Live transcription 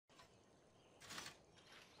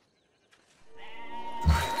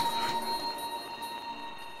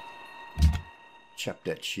Chop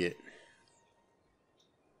that shit.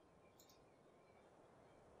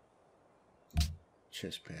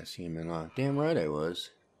 Chest pass him and lock. Damn right I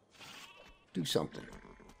was. Do something.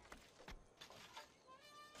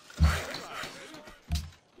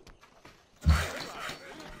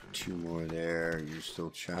 Two more there. You're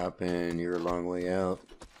still chopping. You're a long way out.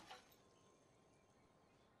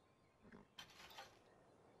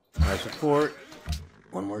 High support.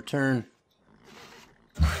 One more turn.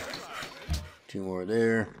 Two more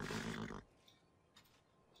there.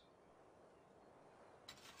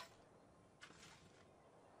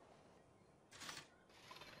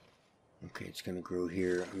 Okay, it's going to grow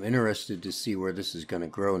here. I'm interested to see where this is going to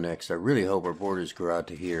grow next. I really hope our borders grow out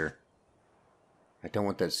to here. I don't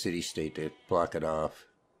want that city-state to block it off.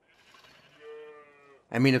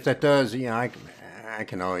 I mean, if that does, yeah, I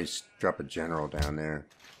can always drop a general down there.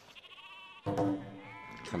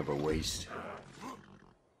 Kind of a waste.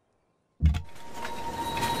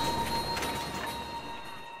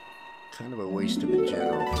 Kind of a waste of a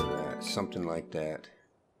general for that. Something like that.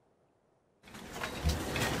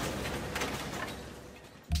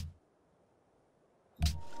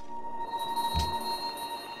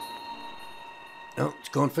 Oh, it's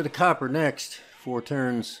going for the copper next. 4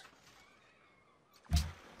 turns.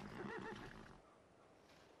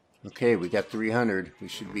 Okay, we got 300. We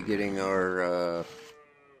should be getting our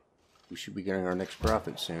next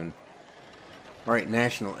profit soon. All right,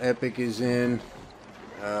 National Epic is in.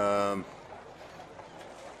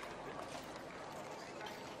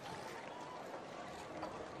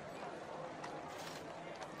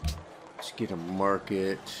 Let's get a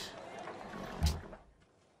market.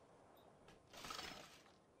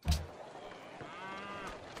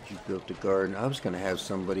 You built a garden. I was going to have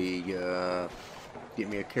somebody get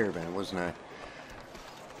me a caravan, wasn't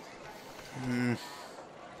I?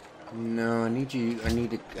 No, I need you. I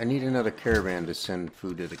need another caravan to send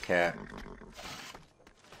food to the cat.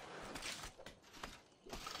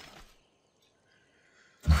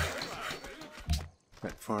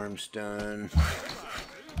 That farm's done.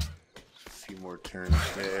 A few more turns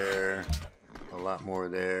there. A lot more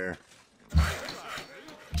there.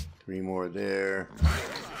 3 more there.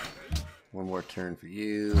 1 more turn for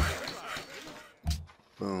you.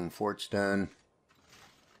 Boom, fort's done.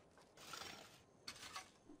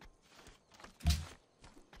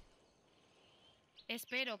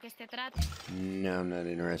 No, I'm not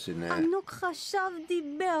interested in that.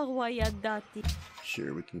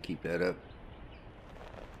 Sure, we can keep that up.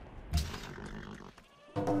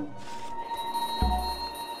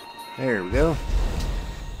 There we go.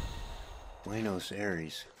 Buenos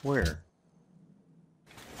Aires. Where?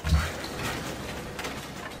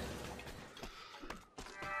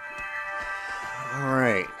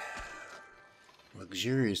 Alright.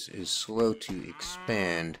 Luxurious is slow to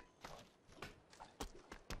expand.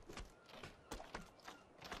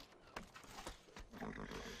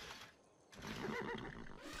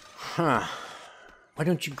 Huh. Why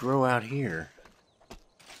don't you grow out here?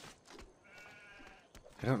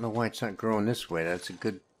 I don't know why it's not growing this way. That's a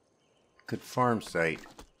good farm site.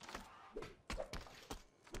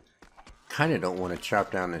 Kinda don't want to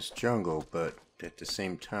chop down this jungle, but at the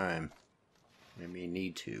same time, I may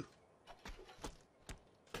need to.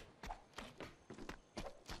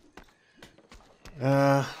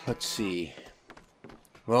 Let's see.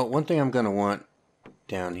 Well, one thing I'm gonna want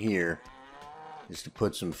down here is to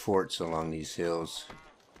put some forts along these hills,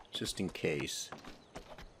 just in case.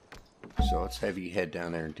 So let's have you head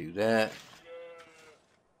down there and do that.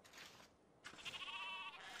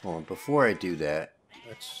 Oh, and before I do that,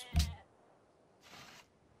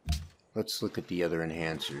 let's look at the other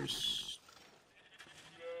enhancers.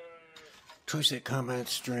 Twice that combat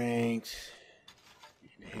strength,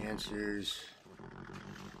 enhancers,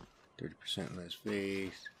 30% less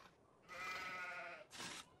faith.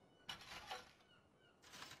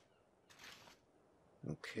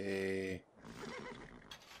 Okay.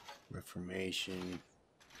 Reformation.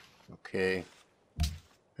 Okay.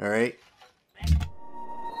 Alright.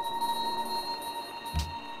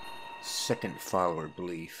 Second follower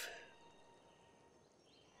belief.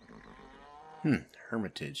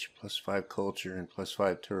 Hermitage. +5 culture and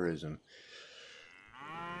 +5 tourism.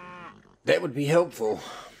 That would be helpful.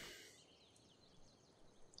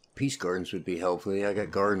 Peace gardens would be helpful. Yeah, I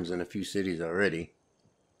got gardens in a few cities already.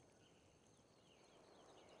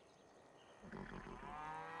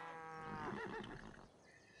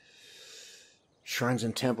 Shrines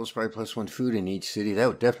and temples, probably +1 food in each city. That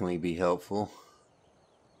would definitely be helpful.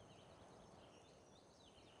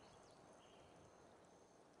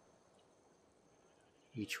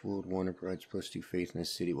 Each world wonder provides +2 faith in the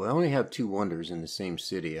city. Well, I only have 2 wonders in the same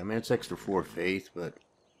city. I mean, it's extra 4 faith, but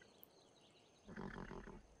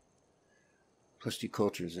 +2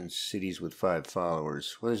 cultures in cities with 5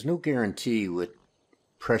 followers. Well, there's no guarantee with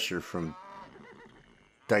pressure from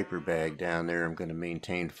diaper bag down there I'm going to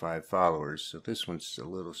maintain 5 followers. So this one's a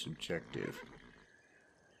little subjective.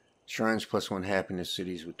 Shrines +1 happiness,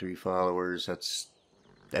 cities with 3 followers. That's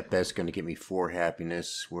at best going to get me 4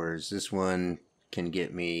 happiness, whereas this one can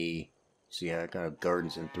get me, see, I got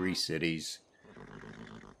gardens in 3 cities,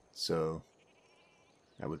 so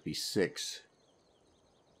that would be 6.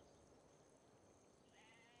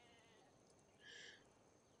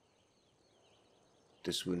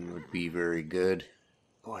 This one would be very good.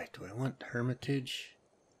 Boy, do I want Hermitage?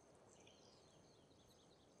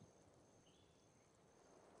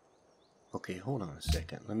 Okay, hold on a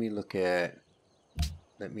second. Let me look at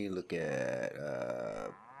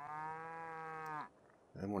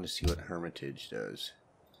I want to see what Hermitage does.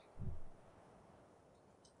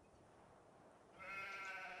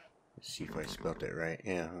 Let's see if I spelled that right.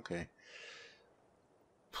 Yeah, okay.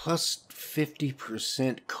 Plus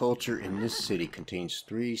 50% culture in this city contains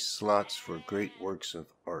 3 slots for great works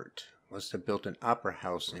of art. Must have built an opera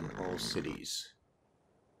house in all cities.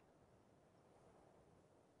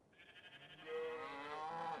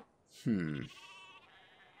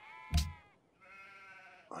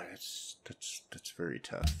 Oh, that's very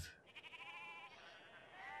tough.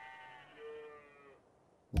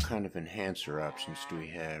 What kind of enhancer options do we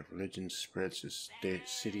have? Religion spreads the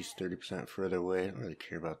cities 30% further away. I don't really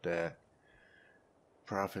care about that.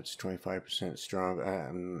 Profits 25% strong.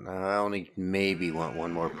 I only maybe want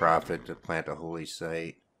 1 more profit to plant a holy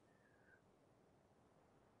site.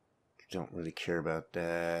 Don't really care about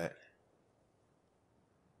that.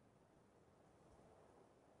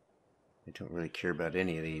 I don't really care about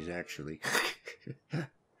any of these, actually.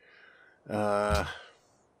 Well,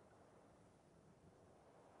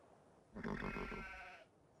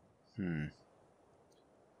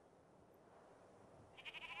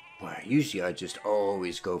 usually I just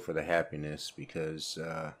always go for the happiness because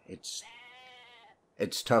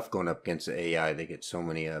it's tough going up against the AI. They get so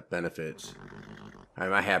many benefits.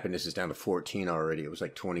 My happiness is down to 14 already. It was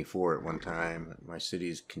like 24 at one time. My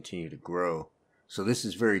cities continue to grow. So this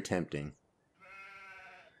is very tempting.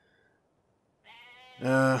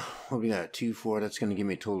 What we got? 2, 4. That's going to give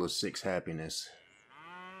me a total of 6 happiness.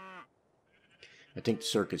 I think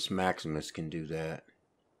Circus Maximus can do that.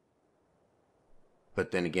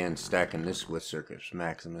 But then again, stacking this with Circus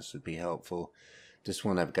Maximus would be helpful. This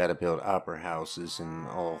one I've got to build opera houses in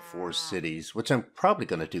all 4 cities, which I'm probably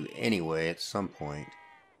going to do anyway at some point.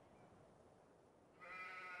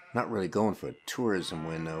 Not really going for a tourism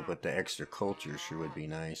win though, but the extra culture sure would be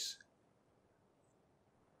nice.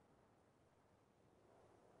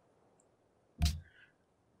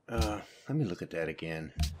 Let me look at that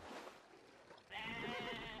again.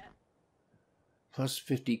 Plus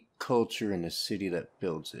 50 culture in the city that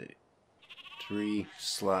builds it. 3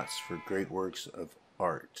 slots for great works of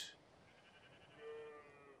art.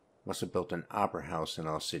 Must have built an opera house in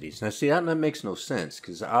all cities. Now see, that makes no sense,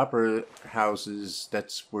 because opera houses,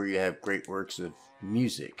 that's where you have great works of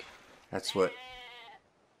music. That's what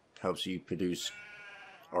helps you produce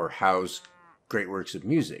or house great works of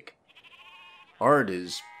music. Art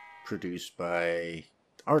is produced by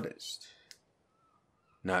artists,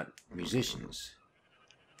 not musicians.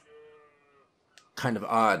 Kind of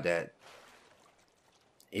odd that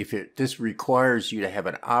if this requires you to have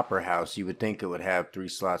an opera house, you would think it would have 3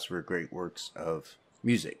 slots for great works of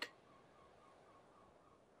music.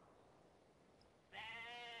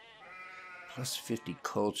 Plus 50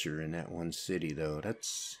 culture in that one city, though.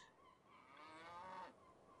 It's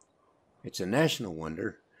a national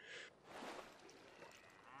wonder.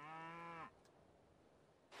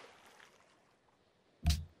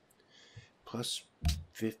 Plus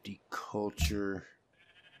 50 culture.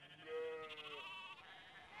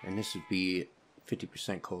 And this would be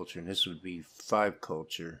 50% culture, and this would be 5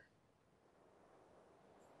 culture.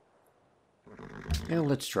 Yeah,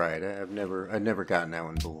 let's try it. I've never gotten that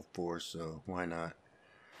one before, so why not?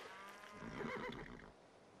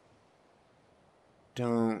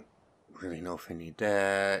 Don't really know if I need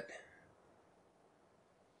that.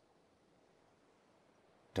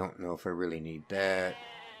 Don't know if I really need that.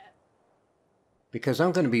 Because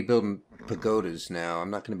I'm going to be building pagodas now. I'm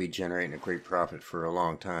not going to be generating a great profit for a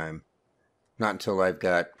long time. Not until I've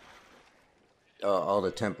got all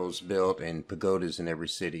the temples built and pagodas in every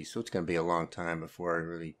city. So it's going to be a long time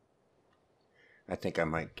before I think I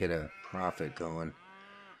might get a profit going.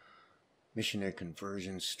 Missionary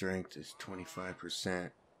conversion strength is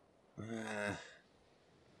 25%.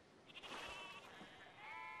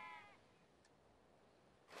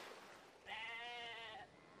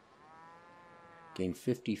 Gain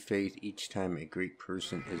 50 faith each time a Greek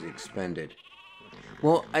person is expended.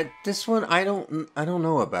 Well, this one I don't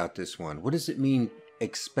know about this one. What does it mean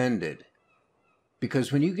expended?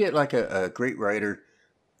 Because when you get like a great writer,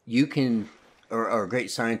 you can or a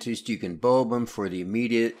great scientist, you can bulb them for the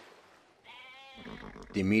immediate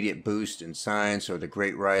boost in science, or the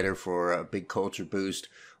great writer for a big culture boost,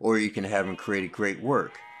 or you can have them create a great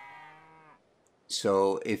work.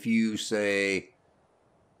 So if you say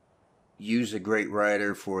use a great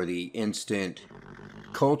writer for the instant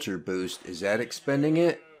culture boost, is that expending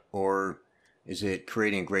it, or is it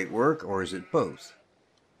creating a great work, or is it both?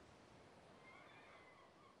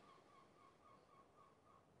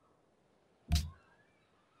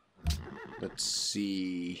 Let's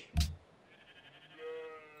see.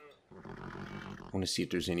 I want to see if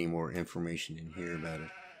there's any more information in here about it.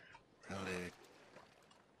 Relic.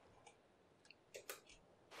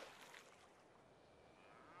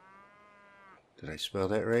 Did I spell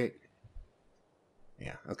that right?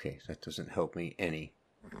 Yeah, okay, that doesn't help me any.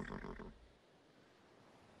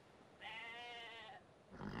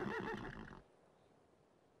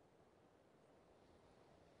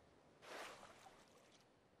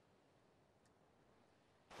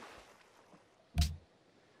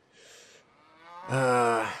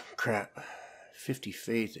 Crap. 50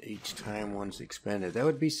 faith each time one's expended. That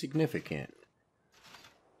would be significant.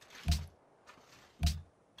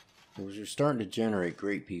 Because we're starting to generate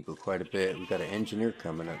great people quite a bit. We've got an engineer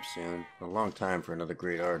coming up soon. A long time for another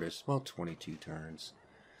great artist. Well, 22 turns.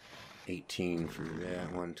 18 for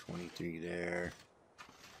that one. 23 there.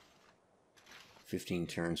 15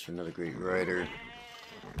 turns for another great writer.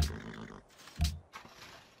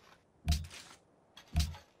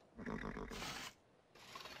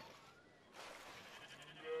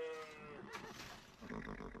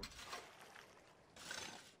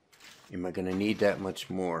 Am I going to need that much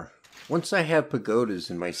more? Once I have pagodas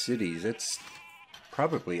in my cities, that's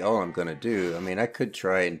probably all I'm going to do. I mean, I could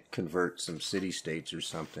try and convert some city-states or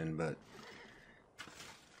something, but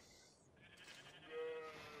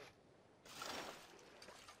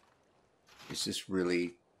is this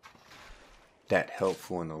really that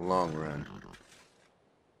helpful in the long run?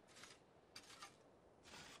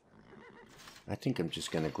 I think I'm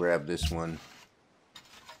just going to grab this one.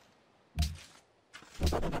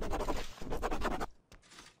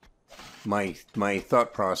 My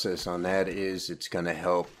thought process on that is it's going to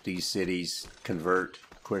help these cities convert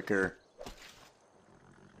quicker.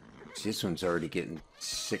 See, this one's already getting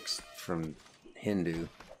 6 from Hindu.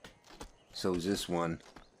 So is this one.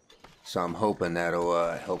 So I'm hoping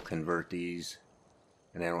that'll help convert these.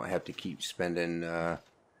 And I don't have to keep spending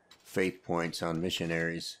faith points on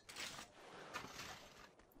missionaries.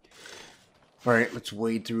 Alright, let's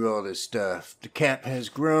wade through all this stuff. The cap has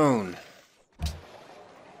grown.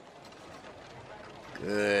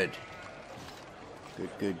 Good.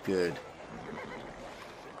 Good.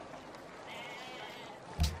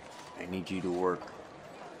 I need you to work.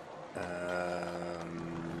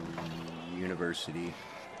 University.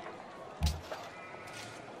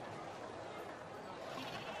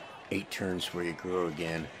 8 turns where you grow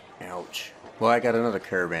again. Ouch. Well, I got another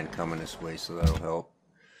caravan coming this way, so that'll help.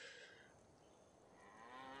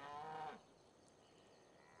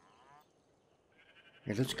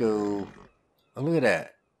 Here, let's go. Oh, look at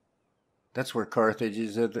that. That's where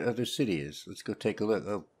Carthage's other city is. Let's go take a look.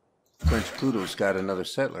 Oh, French Pluto's got another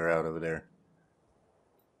settler out over there.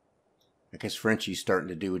 I guess Frenchie's starting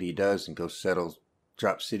to do what he does and go settle,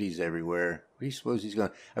 drop cities everywhere. What do you suppose he's going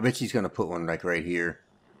to... I bet he's going to put one like right here.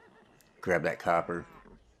 Grab that copper.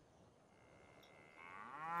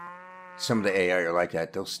 Some of the AI are like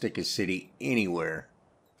that. They'll stick a city anywhere.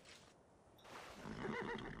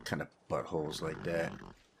 Kind of buttholes like that.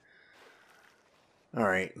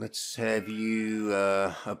 Alright, let's have you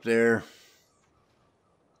up there.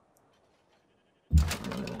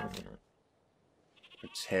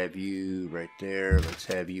 Let's have you right there. Let's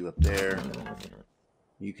have you up there.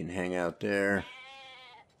 You can hang out there.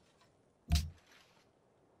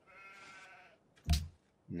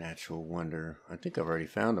 Natural wonder. I think I've already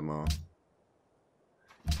found them all.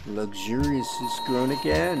 Luxurious is grown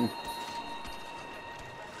again.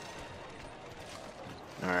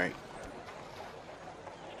 Alright.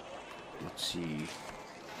 Let's see.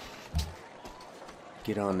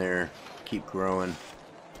 Get on there. Keep growing.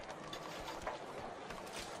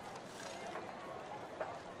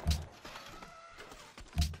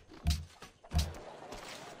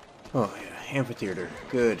 Oh, yeah. Amphitheater.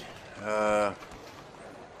 Good.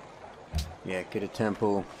 Yeah, get a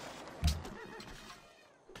temple.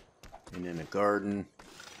 And then a garden.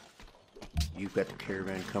 You've got the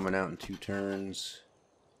caravan coming out in 2 turns.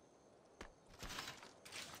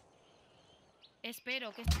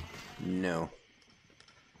 No.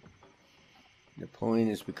 Napoleon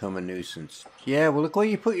has become a nuisance. Yeah, well, look where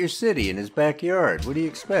you put your city, in his backyard. What do you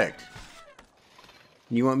expect?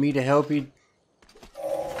 You want me to help you?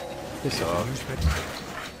 Piss off.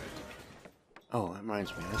 Oh, that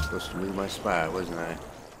reminds me. I was supposed to move my spy, wasn't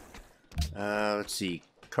I? Let's see.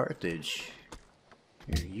 Carthage.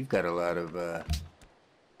 Here, you've got a lot of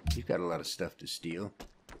stuff to steal.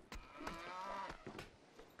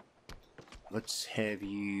 Let's have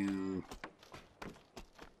you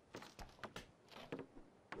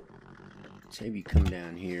come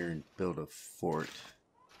down here and build a fort.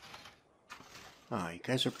 Oh, you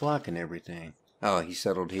guys are blocking everything. Oh, he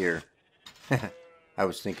settled here. I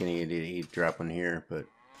was thinking he'd drop one here, but...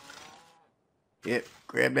 Yep,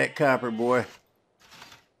 grab that copper, boy.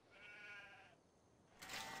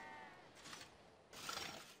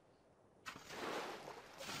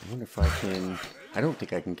 I wonder if I can... I don't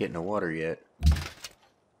think I can get in the water yet.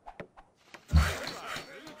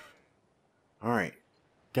 Alright,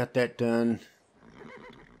 got that done.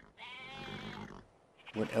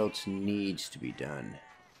 What else needs to be done?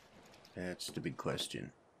 That's the big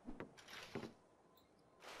question.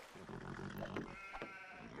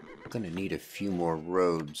 I'm gonna need a few more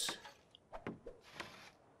roads.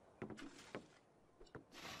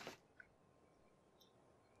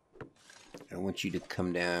 I want you to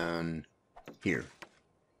come down here.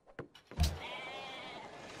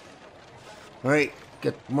 Alright,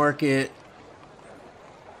 got the market.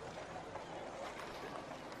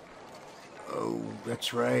 Oh,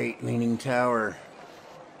 that's right, Leaning Tower.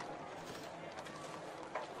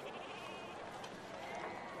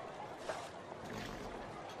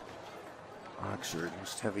 Oxford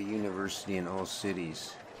must have a university in all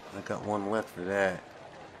cities. I got one left for that.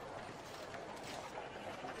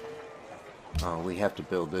 Oh, we have to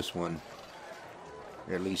build this one.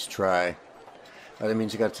 Or at least try. Oh, that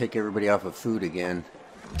means I gotta take everybody off of food again.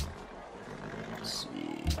 Let's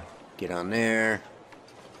see. Get on there.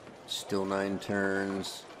 Still 9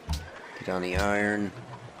 turns. Get on the iron.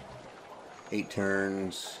 8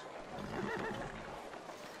 turns.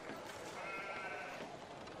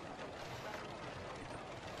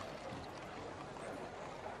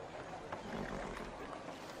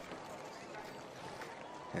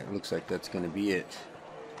 It looks like that's going to be it.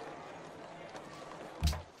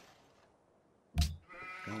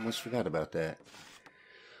 I almost forgot about that.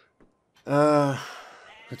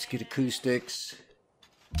 Let's get acoustics.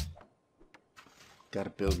 Got to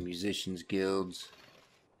build musicians guilds.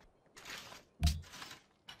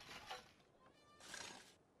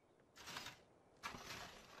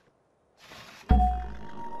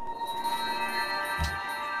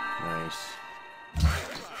 Nice.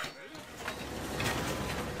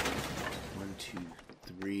 1, 2,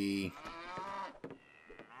 3.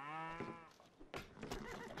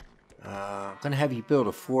 I'm gonna have you build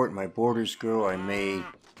a fort. My borders grow. I may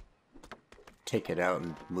take it out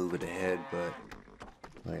and move it ahead, but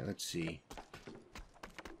right, let's see.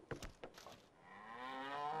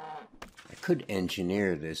 I could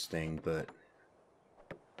engineer this thing, but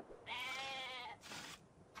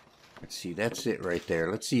let's see. That's it right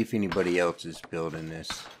there. Let's see if anybody else is building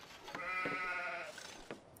this.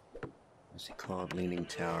 What's it called? Leaning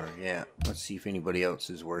Tower. Yeah. Let's see if anybody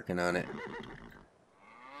else is working on it.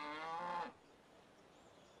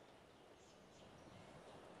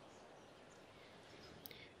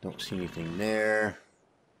 Don't see anything there.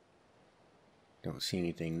 Don't see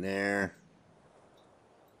anything there.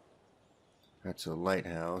 That's a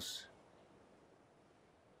lighthouse.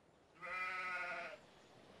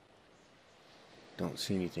 Don't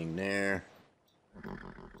see anything there.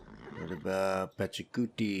 What about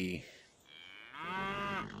Pachacuti?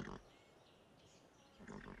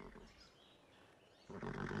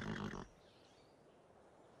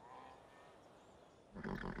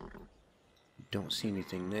 Don't see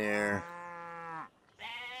anything there.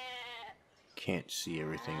 Can't see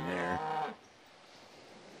everything there.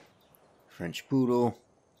 French Poodle.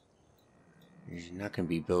 You're not going to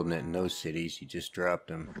be building it in those cities. You just dropped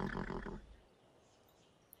them.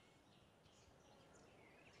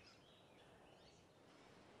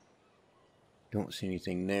 Don't see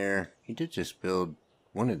anything there. He did just build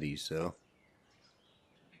one of these, though.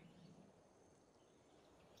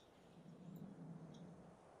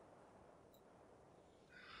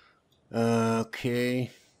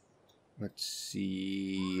 Okay. Let's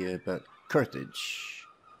see about Carthage.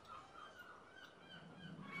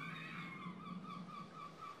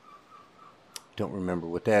 Don't remember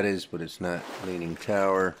what that is, but it's not Leaning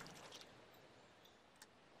Tower.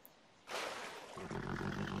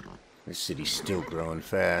 This city's still growing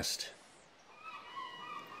fast.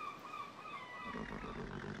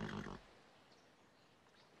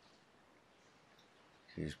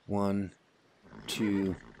 Here's 1,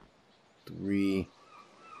 2, 3,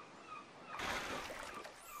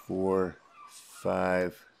 4,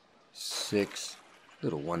 5, 6.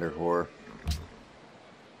 Little wonder whore.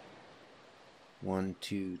 1,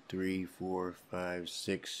 2, 3, 4, 5,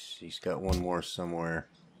 6. He's got one more somewhere.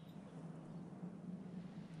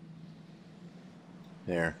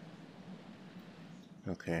 There.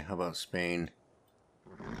 Okay, how about Spain?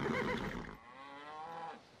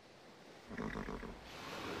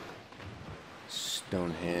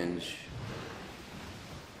 Stonehenge.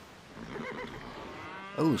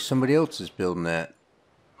 Oh, somebody else is building that.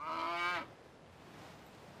 I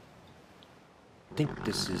think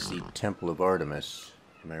this is the Temple of Artemis.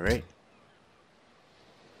 Am I right?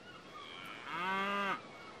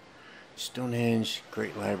 Stonehenge,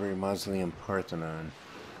 Great Library, Mausoleum, Parthenon.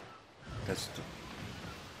 That's the...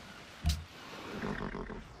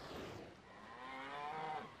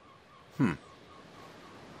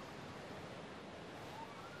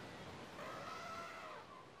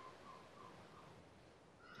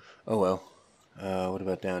 Oh well. What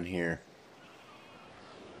about down here?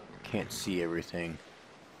 Can't see everything.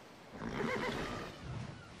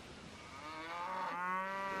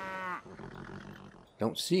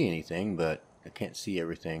 Don't see anything, but I can't see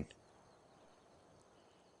everything.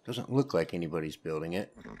 Doesn't look like anybody's building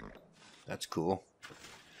it. That's cool.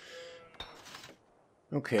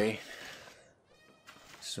 Okay.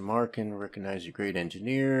 Samarkand, recognize a great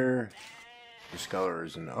engineer. The scholar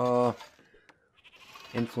is in awe.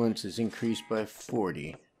 Influence is increased by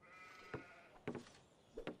 40.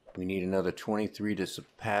 We need another 23 to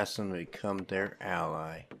surpass them and become their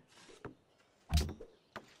ally.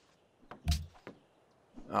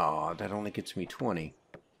 Aw, that only gets me 20.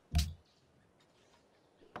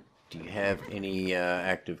 Do you have any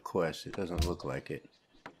active quests? It doesn't look like it.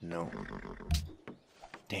 No.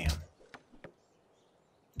 Damn.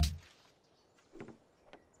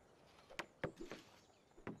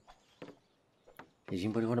 Does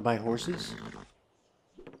anybody want to buy horses?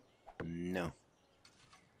 No.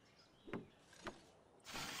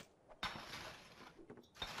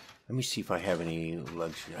 Let me see if I have any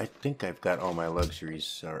luxury. I think I've got all my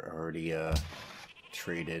luxuries are already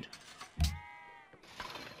traded.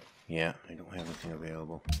 Yeah, I don't have anything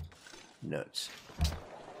available. Nuts.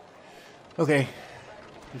 Okay.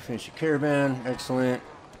 You finished your caravan. Excellent.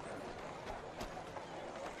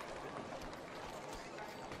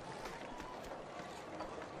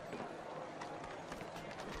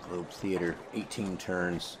 Globe Theater. 18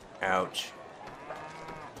 turns. Ouch.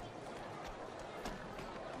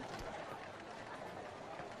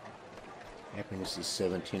 Happiness is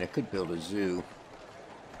 17. I could build a zoo.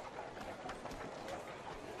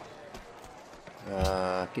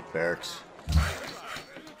 Get barracks.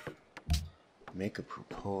 Make a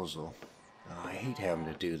proposal. Oh, I hate having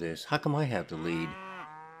to do this. How come I have the lead?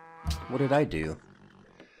 What did I do?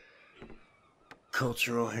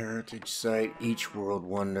 Cultural heritage site. Each world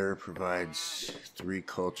wonder provides 3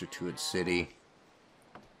 culture to its city.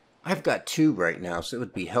 I've got 2 right now, so it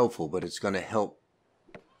would be helpful, but it's going to help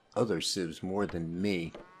other civs more than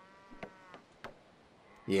me.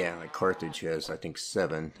 Yeah, like Carthage has, I think,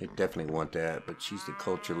 7. They definitely want that, but she's the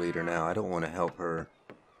culture leader now. I don't want to help her.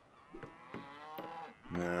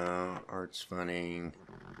 No, arts funding.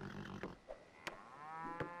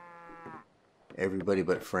 Everybody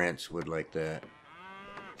but France would like that.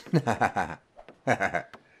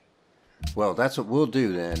 Well, that's what we'll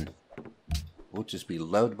do then. We'll just be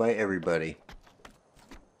loved by everybody.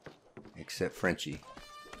 Except Frenchie.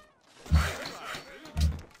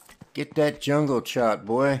 Get that jungle chop,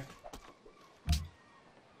 boy.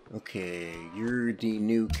 Okay, you're the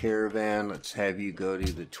new caravan. Let's have you go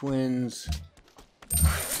to the Twins.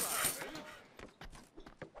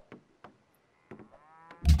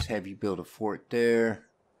 Let's have you build a fort there.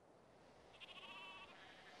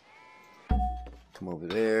 Come over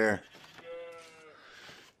there.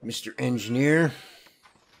 Mr. Engineer,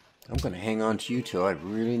 I'm going to hang on to you till I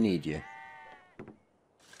really need you.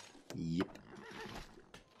 Yep.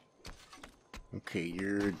 Okay,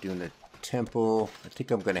 you're doing a temple. I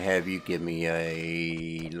think I'm going to have you give me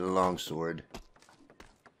a longsword.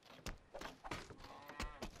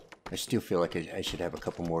 I still feel like I should have a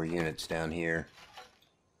couple more units down here.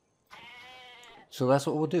 So that's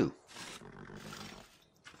what we'll do.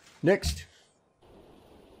 Next.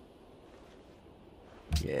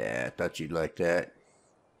 Yeah, I thought you'd like that.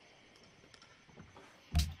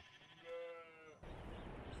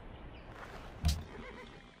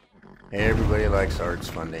 Everybody likes arts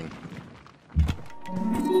funding.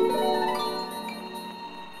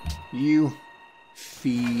 You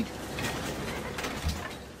feed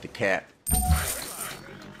the cat.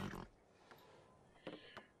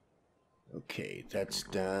 Okay, that's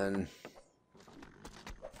done.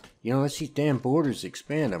 You know, let's see damn borders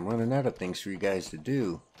expand. I'm running out of things for you guys to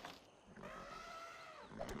do.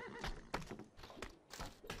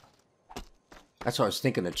 That's why I was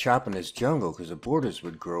thinking of chopping this jungle, because the borders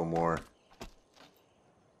would grow more.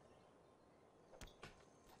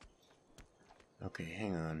 Okay,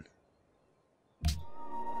 hang on.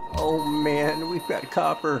 Oh man, we've got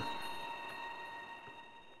copper.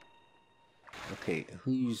 Okay,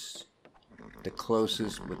 who's the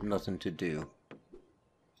closest with nothing to do?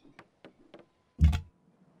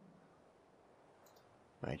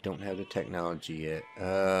 I don't have the technology yet.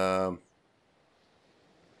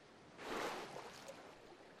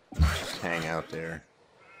 Just hang out there.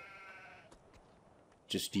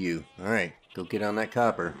 Just you. Alright, go get on that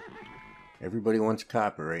copper. Everybody wants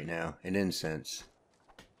copper right now, and incense.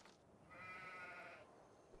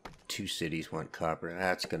 2 cities want copper.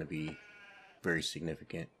 That's going to be very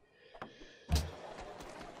significant.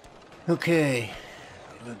 Okay.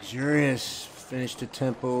 Luxurious. Finish the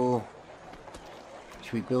temple.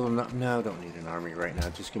 Should we build them up? No, don't need an army right now.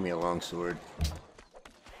 Just give me a longsword.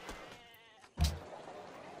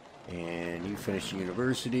 And you finish the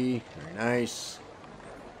university. Very nice.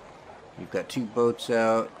 You've got 2 boats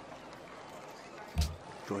out.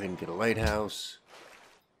 Go ahead and get a lighthouse.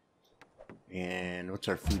 And what's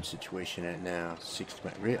our food situation at now?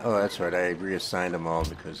 60. Oh, that's right. I reassigned them all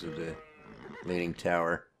because of the leaning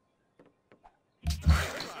tower.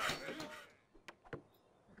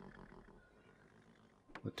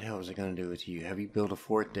 What the hell was I going to do with you? Have you built a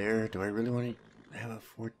fort there? Do I really want to have a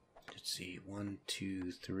fort? Let's see. 1,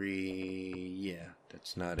 2, 3. Yeah,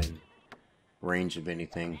 that's not in range of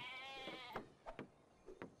anything.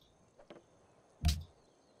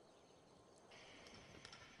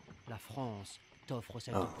 Oh,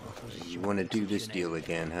 you want to do this deal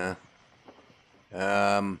again, huh?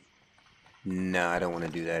 No, I don't want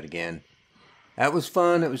to do that again. That was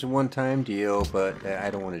fun. It was a one-time deal, but I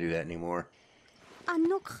don't want to do that anymore.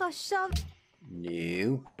 No.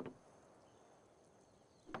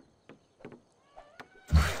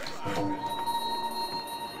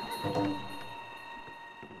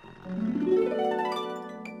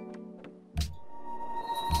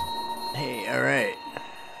 Hey, all right.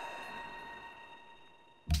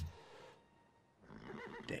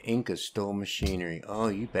 The Inca stole machinery. Oh,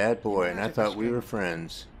 you bad boy, and I thought we were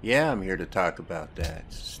friends. Yeah, I'm here to talk about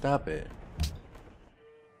that. Stop it.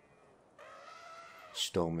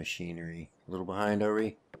 Stole machinery. A little behind, are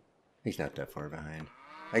we? He's not that far behind.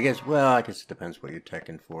 I guess it depends what you're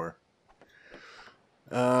teching for.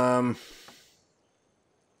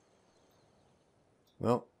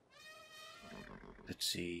 Well, let's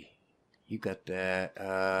see. You got that.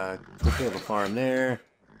 Go build a farm there.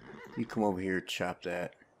 You come over here, chop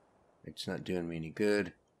that. It's not doing me any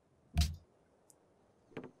good.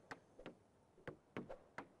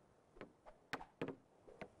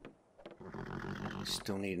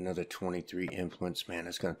 Still need another 23 implements. Man,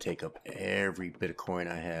 that's going to take up every bit of coin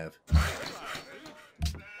I have.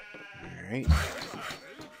 Alright.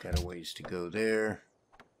 Got a ways to go there.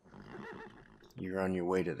 You're on your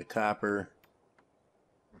way to the copper.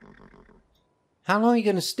 How long are you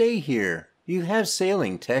going to stay here? You have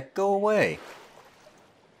sailing tech. Go away.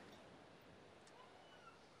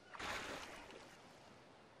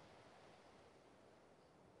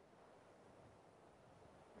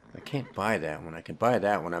 I can't buy that one. I can buy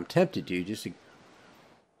that one. I'm tempted to just to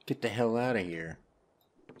get the hell out of here.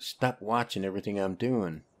 Stop watching everything I'm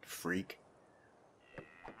doing, freak.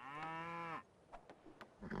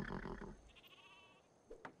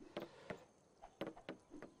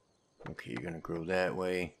 Okay, you're gonna grow that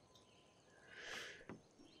way.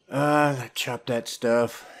 Chop that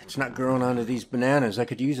stuff. It's not growing onto these bananas. I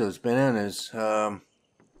could use those bananas.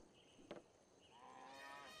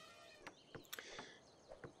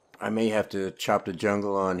 I may have to chop the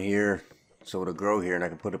jungle on here so it'll grow here and I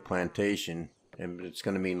can put a plantation. And it's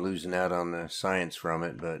going to mean losing out on the science from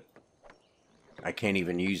it, but I can't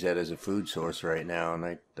even use that as a food source right now, and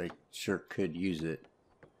I sure could use it.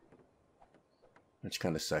 That's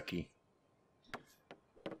kind of sucky.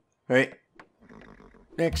 Alright.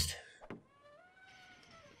 Next.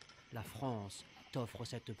 La France t'offre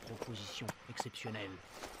cette proposition exceptionnelle.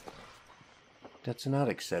 That's not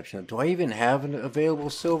exceptional. Do I even have an available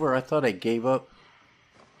silver? I thought I gave up.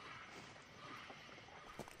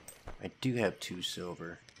 I do have 2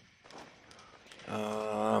 silver.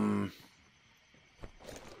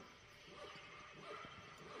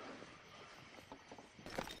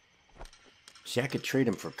 See, I could trade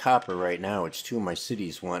them for copper right now, which 2 of my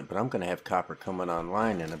cities want, but I'm going to have copper coming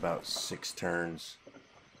online in about 6 turns.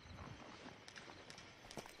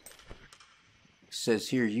 says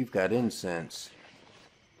here you've got incense.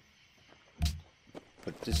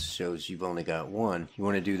 But this shows you've only got one. You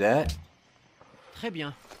want to do that? Très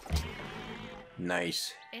bien.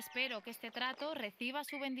 Nice. Espero que este trato reciba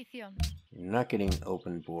su bendición. You're not getting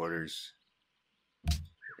open borders.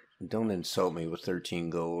 Don't insult me with 13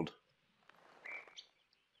 gold.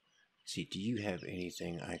 Let's see, do you have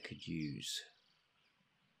anything I could use?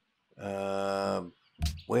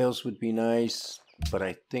 Whales would be nice, but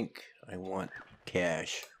I think I want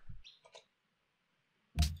cash.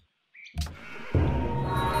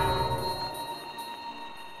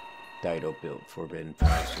 Dido built Forbidden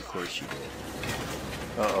Palace, of course she did.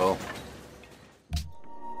 Uh-oh.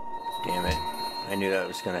 Damn it. I knew that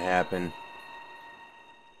was going to happen.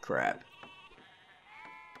 Crap.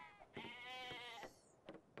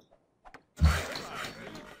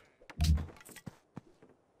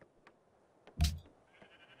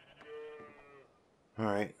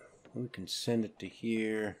 Alright, we can send it to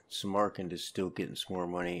here. Samarkand is still getting some more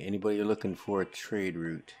money. Anybody looking for a trade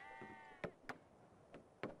route?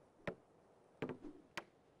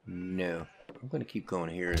 No. I'm going to keep going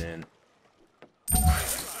here then.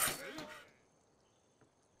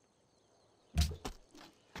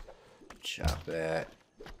 Chop that.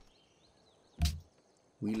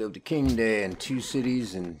 We live the King Day in 2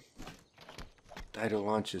 cities, and Dido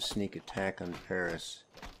launches sneak attack on Paris.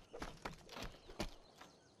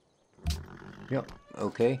 Yep,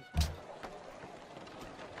 okay.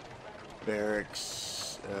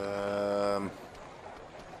 Barracks,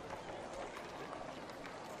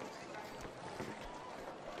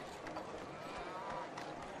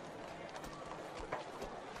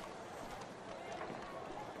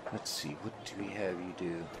 let's see, what do we have you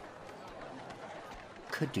do?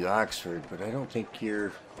 Could do Oxford, but I don't think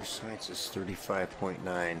your science is 35.9.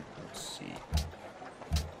 Let's see.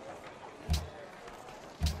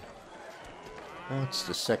 Well, it's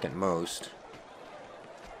the second most.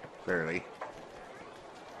 Barely.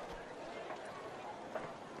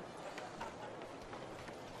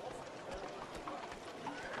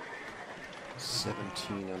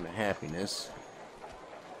 $17 on the happiness.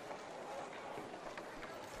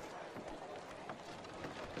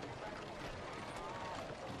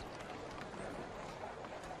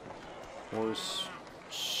 Horse,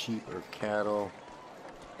 sheep, or cattle.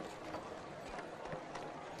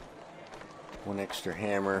 1 extra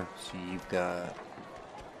hammer, so you've got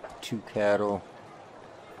 2 cattle.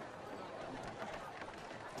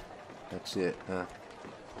 That's it, huh?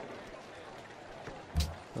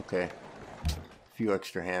 Okay. A few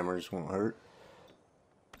extra hammers won't hurt.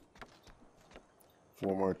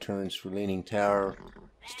 4 more turns for Leaning Tower.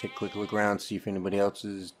 Let's take a quick look around, see if anybody else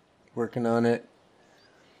is working on it.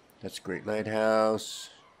 That's Great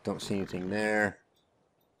Lighthouse. Don't see anything there.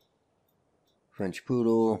 French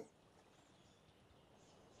Poodle.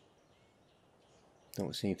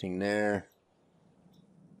 Don't see anything there.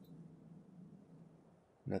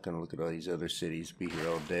 I'm not going to look at all these other cities. Be here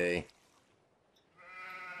all day.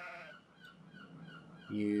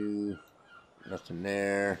 You. Nothing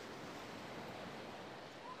there.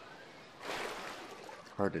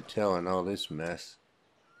 Hard to tell in all this mess.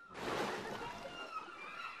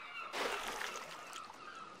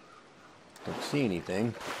 Don't see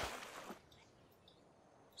anything.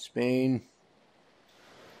 Spain.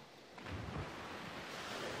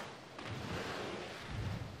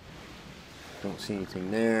 Don't see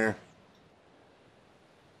anything there.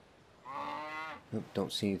 Nope,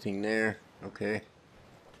 don't see anything there. Okay.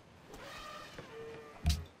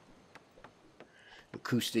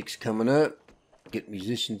 Acoustics coming up. Get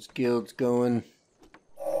musicians guilds going.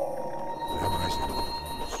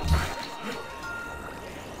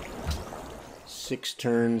 6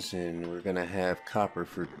 turns, and we're gonna have copper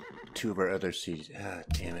for 2 of our other cities. Ah,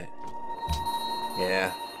 damn it.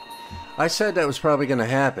 Yeah. I said that was probably gonna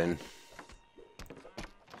happen.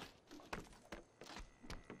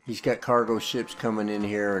 He's got cargo ships coming in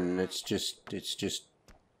here, and it's just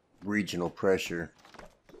regional pressure.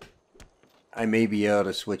 I may be able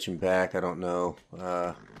to switch him back. I don't know.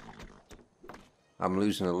 I'm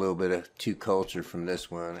losing a little bit of 2 culture from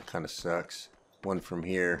this one. It kind of sucks. 1 from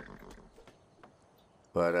here.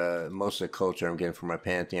 But most of the culture I'm getting from my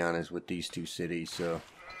Pantheon is with these 2 cities. So,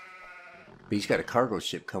 but he's got a cargo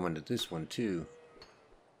ship coming to this one too.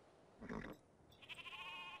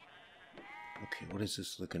 Okay, what is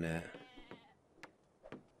this looking at?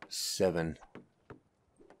 7.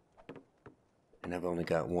 And I've only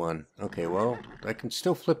got 1. Okay, well, I can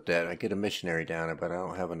still flip that. I get a missionary down it, but I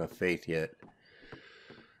don't have enough faith yet.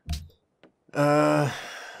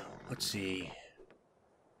 Let's see.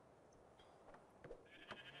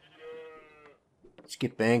 Let's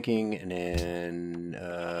get banking, and then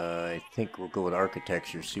I think we'll go with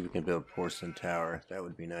architecture. See if we can build a porcelain tower. That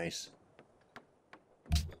would be nice.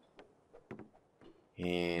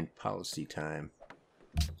 And policy time.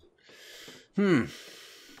 50%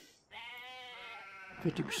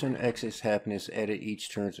 excess happiness added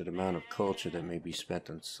each turn to the amount of culture that may be spent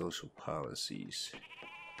on social policies.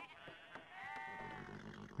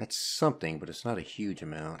 That's something, but it's not a huge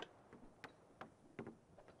amount.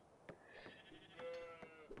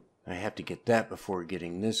 I have to get that before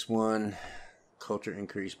getting this one. Culture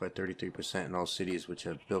increased by 33% in all cities which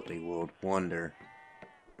have built a world wonder.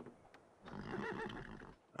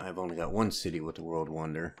 I've only got one city with a world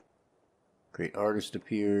wonder. Great artist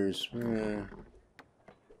appears.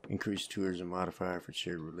 Increased tourism modifier for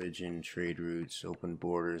shared religion, trade routes, open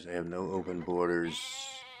borders. I have no open borders.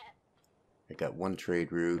 I got one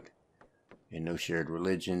trade route and no shared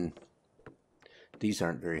religion. These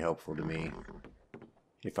aren't very helpful to me.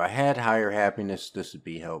 If I had higher happiness, this would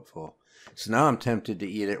be helpful. So now I'm tempted to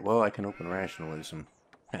eat it. Well, I can open rationalism.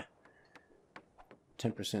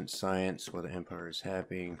 10% science while the empire is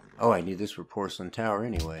happy. Oh, I need this for porcelain tower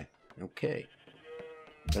anyway. Okay.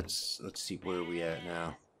 Let's see where we at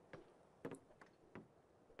now.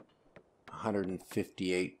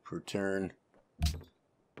 158 per turn.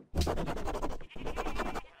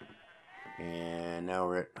 And now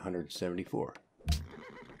we're at 174.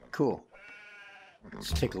 Cool.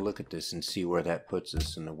 Let's take a look at this and see where that puts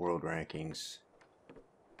us in the world rankings.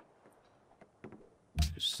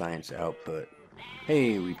 Science output.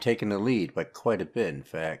 Hey, we've taken the lead by quite a bit, in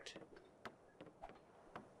fact.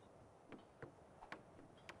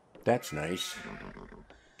 That's nice.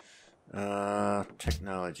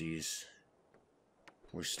 Technologies.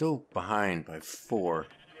 We're still behind by 4.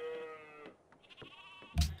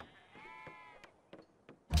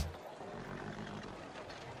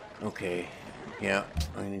 Okay. Yeah,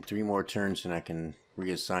 I need 3 more turns and I can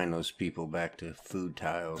reassign those people back to food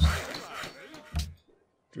tiles.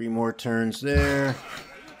 3 more turns there.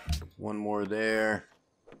 1 more there.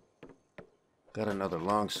 Got another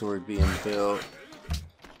longsword being built.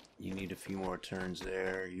 You need a few more turns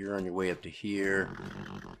there. You're on your way up to here.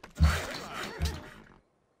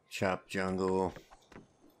 Chop jungle.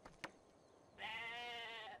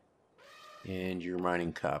 And you're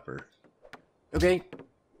mining copper. Okay.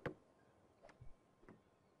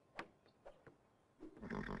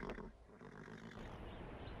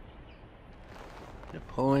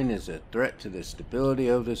 Napoleon is a threat to the stability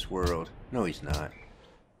of this world. No, he's not.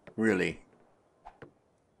 Really.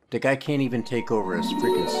 The guy can't even take over a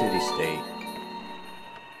freaking city-state.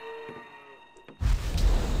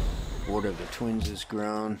 Order of the Twins has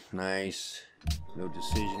grown. Nice. No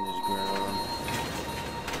decision has grown.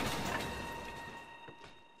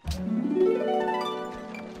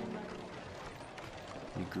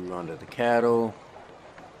 He grew onto the cattle.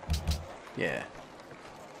 Yeah.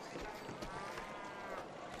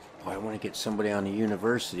 Oh, I want to get somebody on the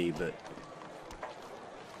university, but...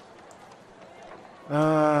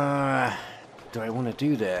 do I want to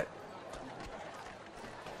do that?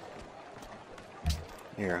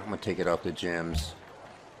 Here, I'm going to take it off the gems.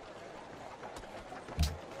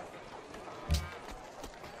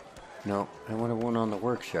 No, I want one on the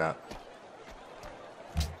workshop.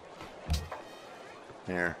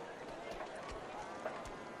 There.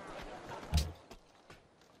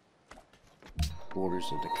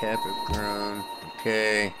 Borders of the cap have grown.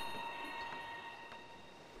 Okay.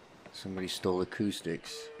 Somebody stole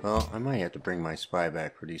acoustics. Well, I might have to bring my spy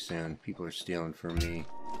back pretty soon. People are stealing from me.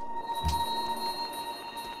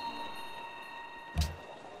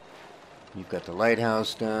 You've got the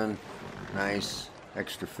lighthouse done. Nice.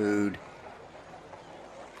 Extra food.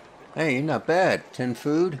 Hey, not bad. 10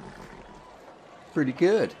 food. Pretty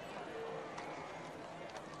good.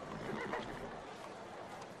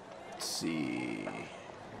 Let's see.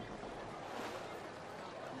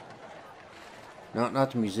 No,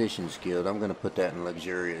 not the Musicians Guild. I'm going to put that in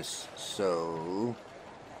luxurious. So,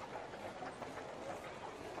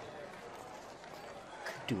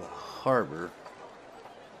 could do a harbor.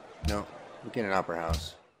 No, we'll get an opera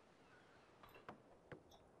house.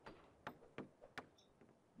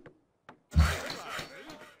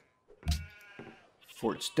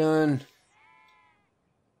 Fort's done.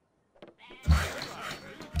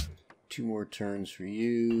 2 more turns for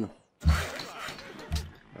you.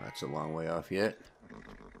 That's a long way off yet.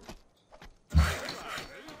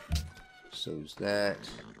 So's that.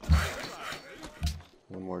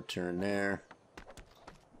 1 more turn there.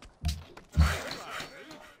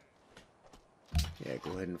 Yeah,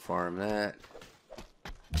 go ahead and farm that.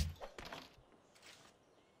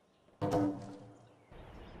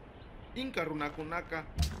 Inka runakunaka.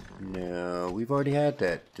 No, we've already had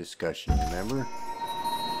that discussion, remember?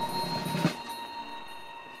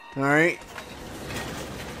 Alright.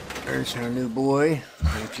 There's our new boy.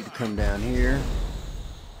 I want you to come down here.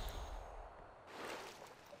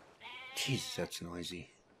 Jesus, that's noisy.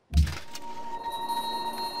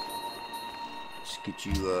 Let's get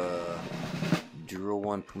you a Drill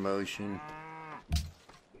 1 promotion.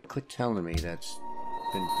 Quit telling me that's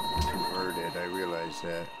been converted. I realize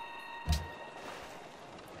that.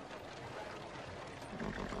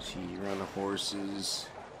 See, you're on the horses.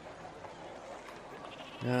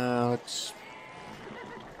 Let's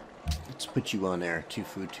put you on there. 2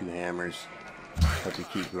 food, 2 hammers. Help you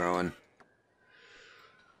keep growing.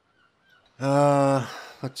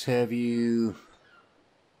 Let's have you.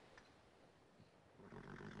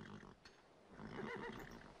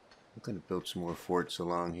 I'm gonna build some more forts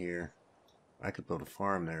along here. I could build a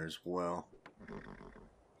farm there as well.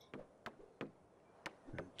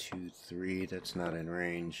 2, 3, that's not in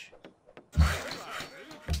range.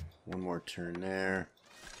 1 more turn there.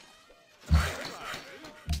 2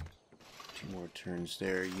 more turns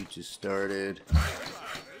there. You just started.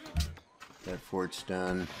 That fort's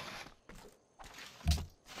done.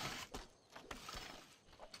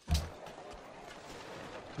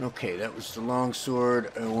 Okay, that was the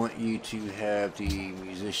longsword. I want you to have the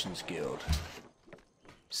Musicians Guild.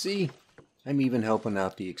 See? I'm even helping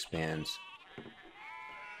out the expands.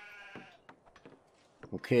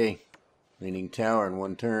 Okay, Leaning Tower in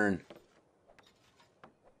 1 turn.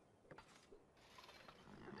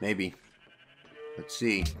 Maybe. Let's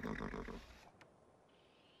see.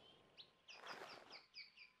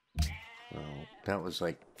 Well, that was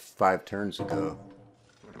like 5 turns ago.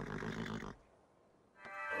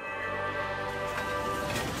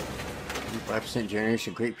 "5%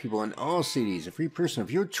 generation of great people in all cities. A free person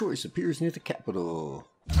of your choice appears near the capital."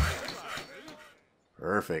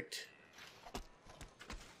 Perfect.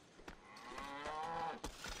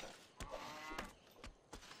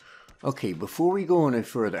 Okay, before we go any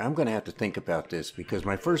further, I'm going to have to think about this because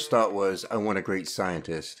my first thought was I want a great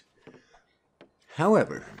scientist.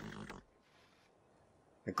 However,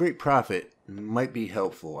 a great prophet might be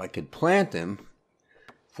helpful. I could plant them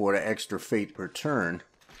for the extra faith per turn,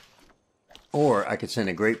 or I could send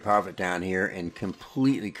a great prophet down here and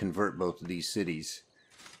completely convert both of these cities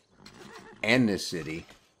and this city.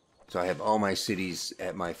 So I have all my cities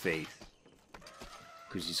at my faith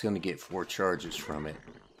because he's going to get 4 charges from it.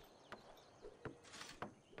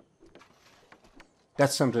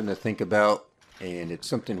 That's something to think about, and it's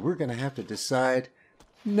something we're going to have to decide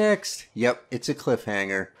next. Yep, it's a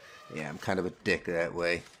cliffhanger. Yeah, I'm kind of a dick that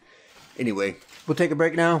way. Anyway, we'll take a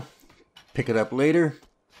break now, pick it up later,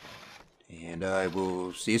 and I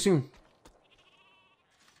will see you soon.